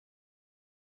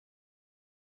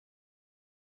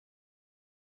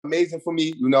amazing for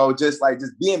me, you know, just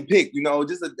being picked, you know,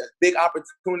 just a big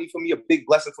opportunity for me, a big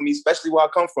blessing for me, especially where I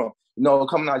come from, you know,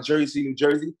 coming out of Jersey, New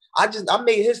Jersey. I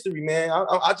made history, man.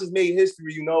 I just made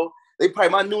history, you know.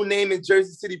 My new name in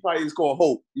Jersey City probably is called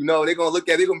Hope, you know. They're going to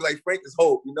be like, Frank is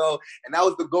Hope, you know, and that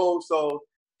was the goal, so.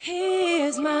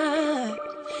 Here's my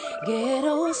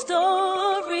ghetto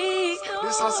story.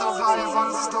 This is a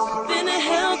survival story. Been a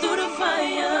hell through the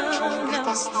fire.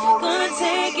 Gonna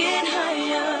take it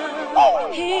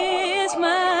higher. Here's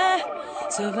my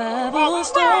survival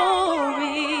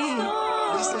story.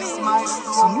 This is my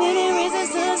story. So many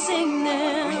reasons to sing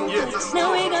them.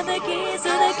 Now we got the keys to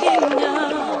the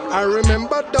kingdom. I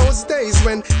remember those days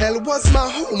when hell was my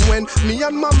home, when me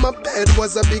and mama bed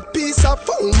was a big piece of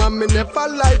foam, and me never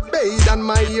like bathe and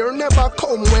my ear never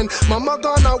come. When mama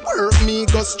gonna work, me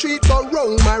go street go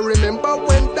roam. I remember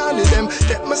when Danny them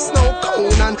take my snow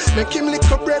cone and make him lick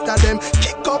a bread of them,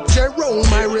 kick up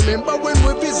Jerome. I remember when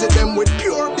we visit them with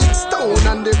pure big stone,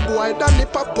 and the boy Danny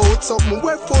pop out something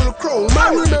we full chrome.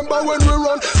 I remember when we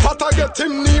run, but I get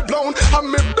him knee blown, and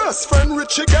my best friend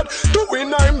Richie get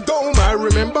doing I'm down. I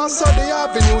remember Sunday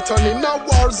Avenue turning a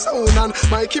war zone, and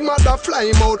Mikey mother fly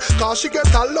him out cause she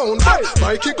get alone. But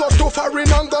Mikey got to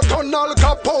foreign and got on Al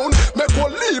Capone. Make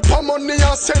one leap of money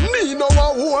and send me no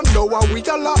one. Now we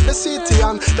all lock the city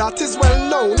and that is well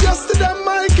known. Yesterday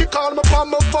Mikey called me on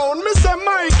my phone. Me say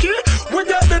Mikey, we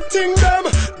get the thing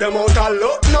them out a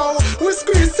lot now. We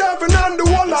squeeze 7 and the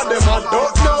whole of them I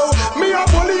don't know. Me a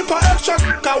believe for extra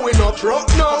cause we not rock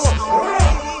now.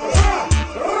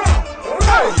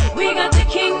 We got the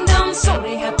kingdom, so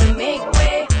they have to make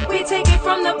way. We take it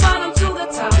from the bottom to the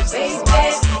top, baby.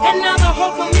 And now the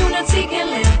whole community can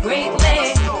live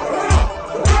greatly.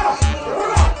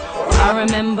 I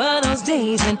remember those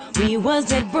days when we was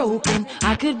dead broken.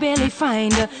 I could barely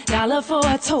find $1 for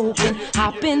a token.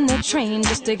 Hop in the train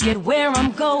just to get where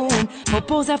I'm going.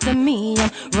 Popo's after me,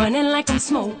 I'm running like I'm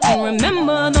smoking.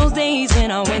 Remember those days when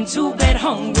I went to bed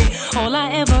hungry. All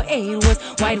I ever ate was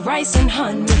white rice and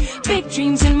honey. Big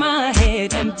dreams in my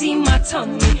head, empty my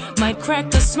tummy. Might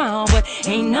crack a smile, but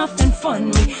ain't nothing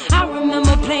funny. I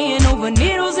remember playing over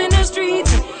needles in the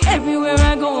streets. Everywhere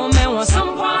I go, a man wants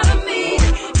some part of me.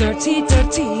 Dirty,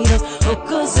 those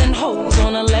hookers and hoes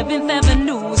on 11th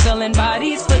Avenue, selling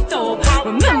bodies for dope.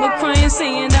 Remember crying,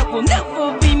 saying that will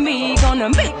never be me. Gonna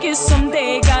make it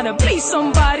someday, gotta be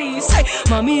somebody. Say,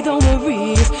 mommy, don't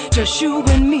worry, it's just you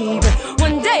and me. But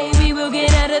one day we will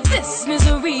get out of this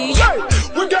misery. Yeah,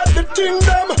 we got the thing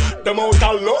them out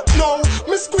a lot now.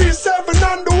 Me squeeze 7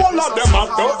 and the whole of them I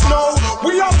don't know.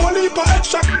 We have only for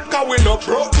extra cause we not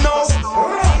broke now.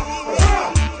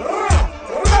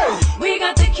 We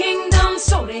got the kingdom,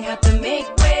 so they have to make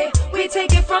way. We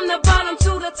take it from the bottom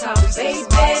to the top, baby.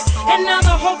 And now the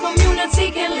whole community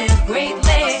can live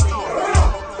greatly.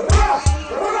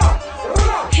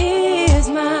 Here's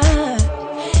my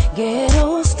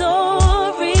ghetto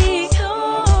story.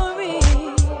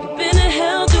 We've been in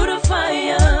hell through the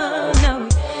fire. Now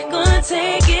we're gonna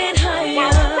take it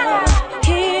higher.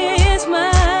 Here's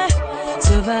my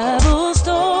survival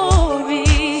story.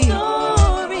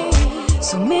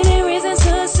 So many reasons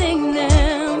to sing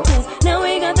them, 'cause now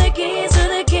we got the keys to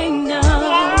the kingdom.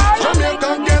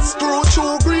 Jamaica gets through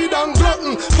greed and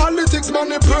glutton. Politics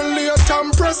manipulate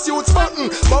and press youth's button.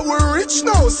 But we're rich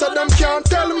now, so them can't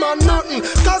tell man nothing.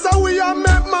 Cause we are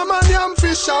make mama yam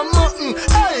fish and mutton.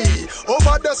 Hey,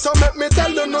 over there so make me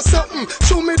tell you no something.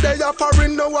 Show me they are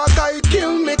foreign now a guy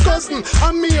kill me cousin.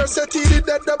 And me here said he did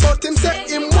that but him said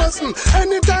him wasn't.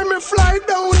 Anytime me fly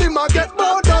down him I get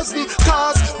about dozen.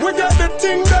 Cause we get the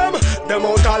thing them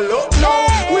out a lot now.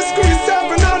 We squeeze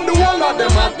 7 and the whole of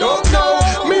them I don't know.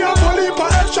 Me a believe for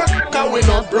extra cause we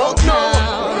not broke now.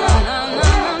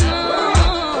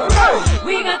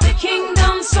 We got the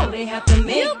kingdom, so they have to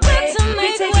make way.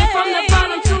 We take it from the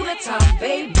bottom to the top,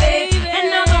 baby. And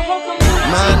now the whole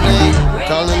community. My name,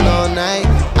 calling all night.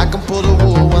 I can pull the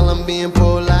wool while I'm being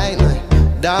polite. Like,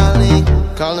 darling,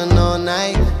 calling all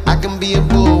night. I can be a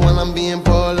bull while I'm being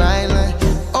polite. Like,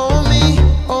 oh me,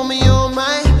 oh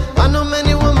my. I know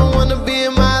many women wanna be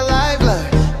in my life.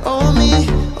 Like, oh me,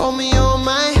 oh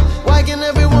my. Why can't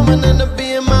every woman end up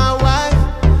being my wife?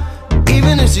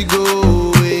 Even if she go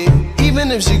away,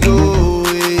 even if she go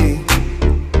away,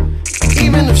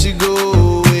 even if she go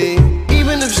away,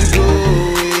 even if she go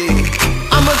away.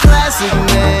 I'm a classic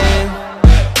man.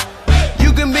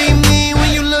 You can be mean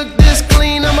when you look this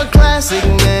clean. I'm a classic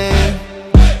man.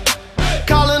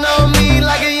 Calling on me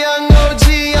like a young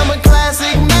OG. I'm a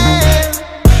classic man.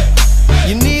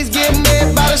 Your knees get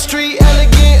made by the street,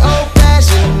 elegant,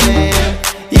 old-fashioned man.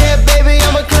 Yeah, baby,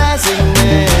 I'm a classic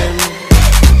man.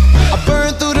 I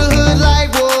burn through the hood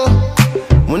like wool.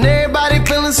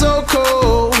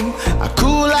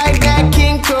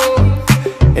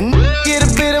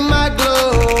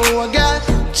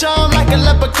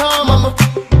 mama.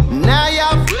 Now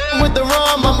y'all with the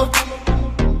rum, mama.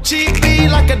 Cheap be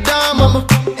like a dime, mama.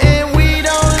 And we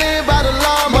don't live by the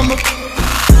law, mama.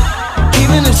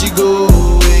 Even if she go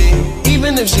away,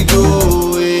 even if she go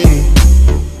away,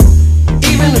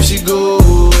 even if she go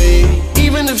away,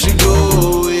 even if she go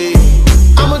away,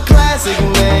 I'm a classic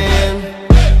man.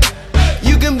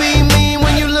 You can be mean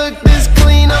when you look this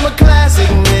clean, I'm a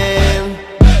classic man.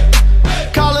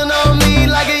 Calling on me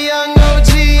like a young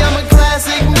OG, I'm a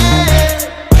classic man.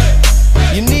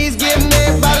 Your knees get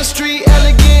met by the street,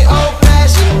 elegant,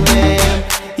 old-fashioned man.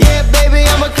 Yeah, baby,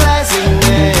 I'm a classic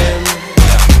man.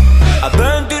 I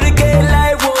burn through the gate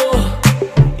like whoa,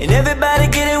 and everybody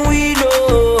getting weed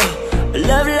low. I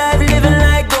love life, living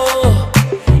like gold,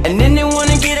 and then they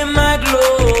wanna get in my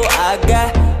glow. I got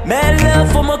mad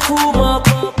love for my crew, mama.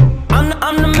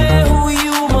 I'm the man who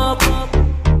you, mama.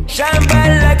 Shine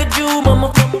bright like a Jew,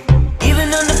 mama. Even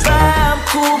on the fire, I'm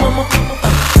cool, mama.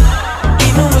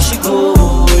 Even when she go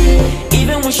away,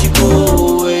 even when she go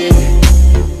away,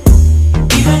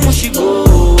 even when she go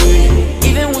away,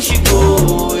 even when she go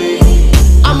away,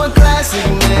 I'm a classic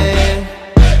man.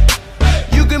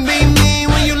 You can be mean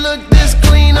when you look this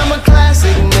clean, I'm a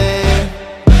classic man.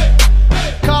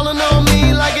 Calling on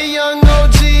me like a young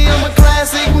OG, I'm a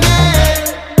classic man.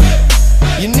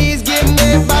 Your knees get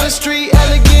met by the street,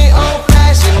 elegant,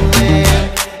 old-fashioned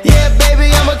man. Yeah, baby,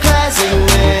 I'm a classic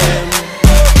man.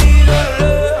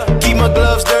 Keep my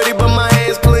gloves dirty, but my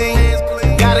hands clean.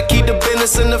 Gotta keep the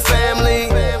business in the family.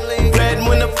 Red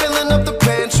when I'm filling up the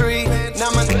pantry.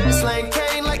 Now my slang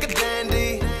cane like a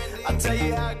dandy. I'll tell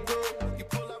you how it go. You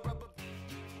pull that rubber.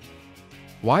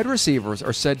 Wide receivers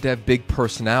are said to have big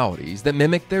personalities that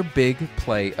mimic their big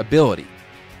play ability.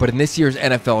 But in this year's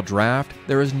NFL Draft,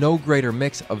 there is no greater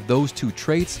mix of those two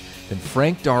traits than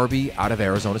Frank Darby out of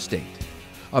Arizona State.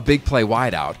 A big play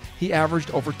wideout, he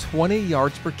averaged over 20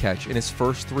 yards per catch in his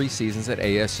first 3 seasons at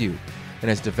ASU and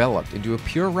has developed into a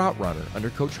pure route runner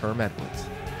under Coach Herm Edwards.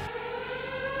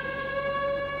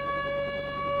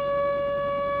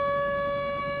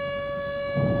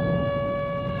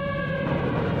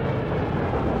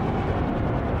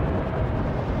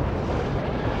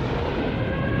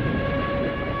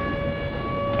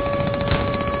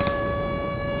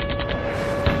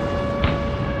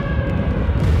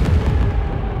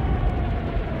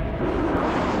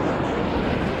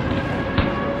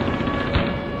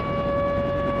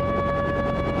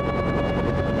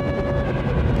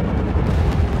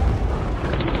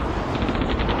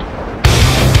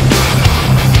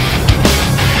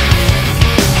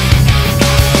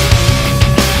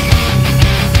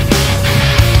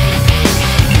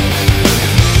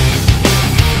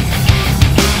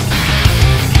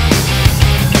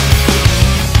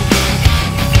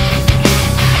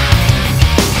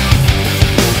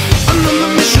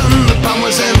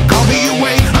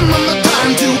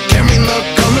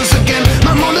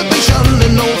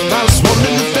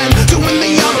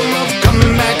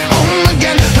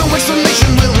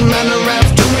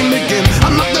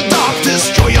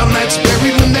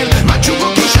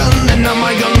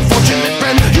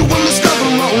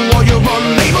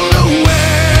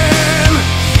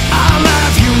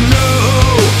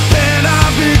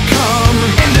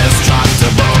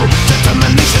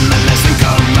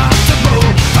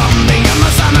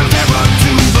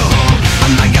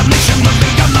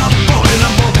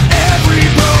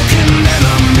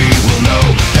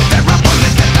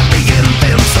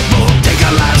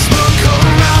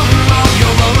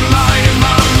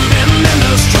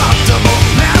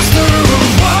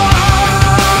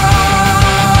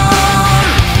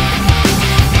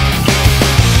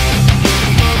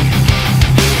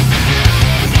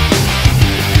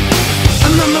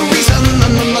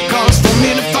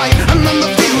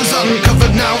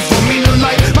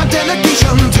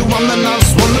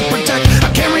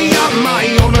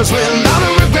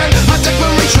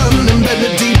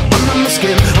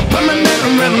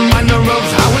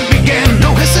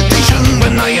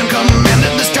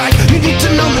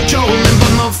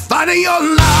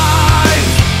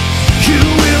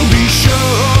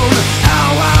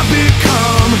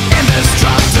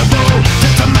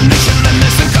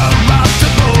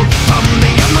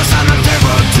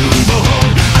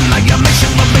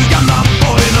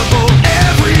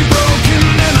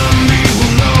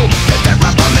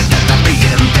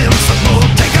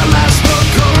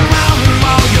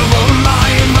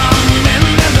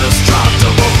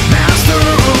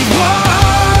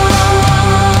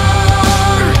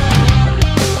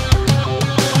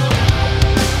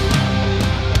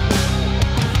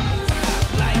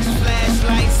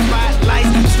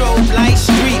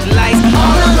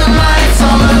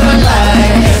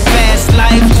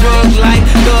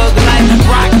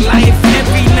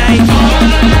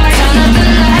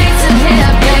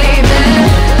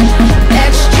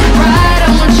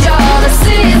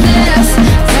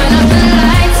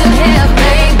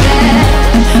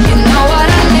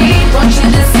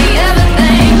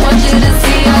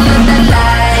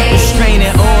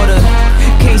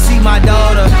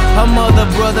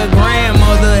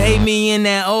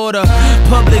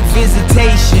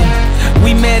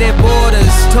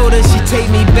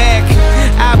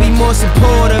 more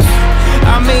supportive.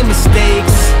 I made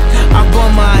mistakes, I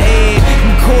bumped my head,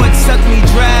 and court sucked me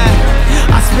dry.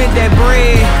 I spent that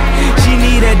bread, she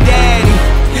need a daddy.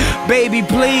 Baby,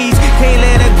 please, can't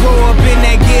let her grow up in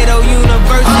that ghetto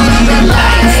university. The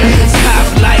lights, top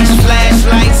lights,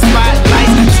 flashlights,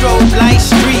 spotlights, strobe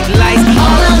lights, street lights.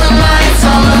 All of the lights,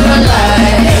 all of the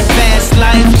lights. Fast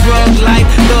life, drug life,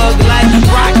 thug life,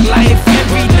 rock life,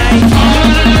 every night. All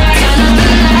of the lights. Turn up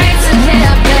the lights in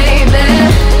here, baby.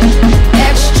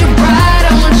 Extra bright,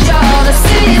 I want y'all to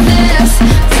see this.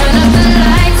 Turn up the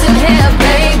lights in here,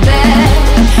 baby.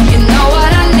 You know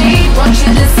what I need, want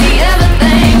you to see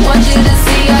everything. Want you to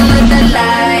see all of the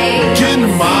lights. Get in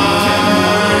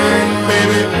mine,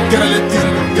 baby. Gotta let you,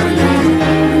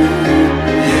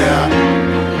 yeah.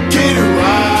 Get it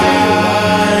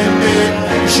right, baby.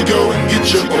 You should go and get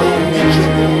your own.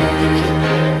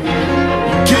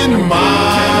 Get in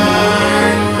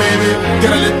mine, baby.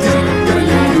 Gotta let you,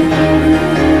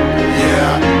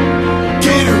 yeah.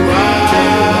 Get it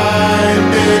right,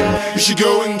 baby. You should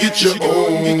go and get your own.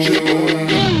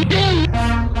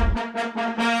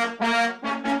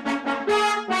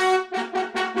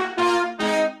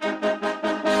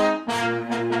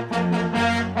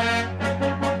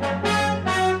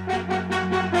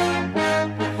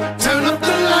 Turn up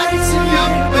the lights in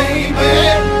here, baby.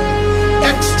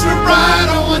 Extra bright,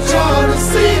 I want y'all to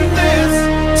see this.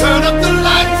 Turn up the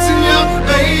lights in here,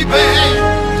 baby.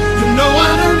 You know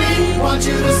what I need, want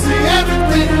you to see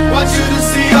everything. Want you to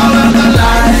see all of the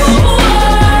lights.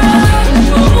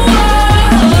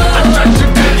 I tried to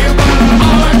tell you, but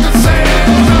all I could say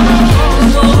is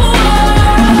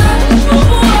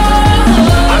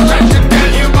I tried to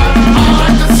tell you, but all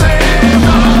I could say is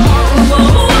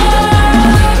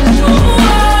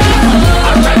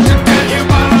I tried to tell you,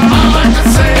 but all I could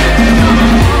say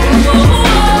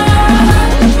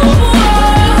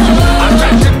I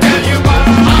tried to tell you, but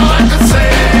all I could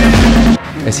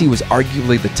say. As he was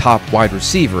arguably the top wide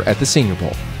receiver at the Senior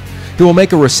Bowl. He will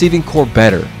make a receiving core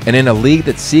better, and in a league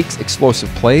that seeks explosive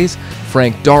plays,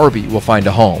 Frank Darby will find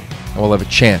a home and will have a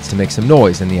chance to make some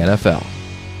noise in the NFL.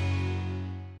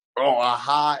 Oh, a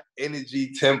high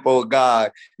energy tempo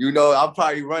guy. You know, I'm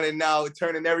probably running now,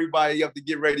 turning everybody up to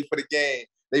get ready for the game.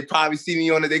 They probably see me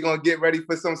on it. They're going to get ready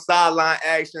for some sideline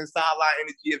action, sideline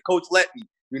energy if coach let me.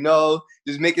 You know,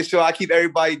 just making sure I keep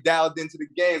everybody dialed into the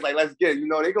games. Like, let's get it. You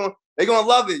know, they're gonna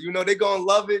love it. You know, they're going to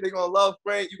love it. They're going to love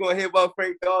Frank. You're going to hear about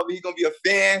Frank Darby. He's going to be a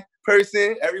fan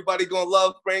person. Everybody going to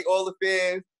love Frank, all the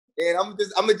fans. And I'm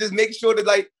gonna just make sure that,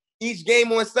 like, each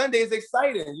game on Sunday is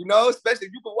exciting, you know, especially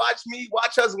if you can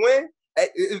watch us win,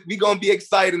 we going to be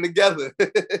exciting together.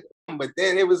 But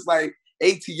then it was like,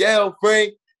 ATL,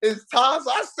 Frank, it's time.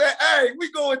 So I said, hey, we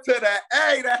going to the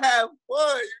A to have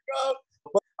fun, you know?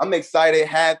 I'm excited,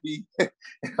 happy. I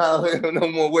don't have no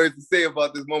more words to say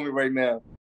about this moment right now.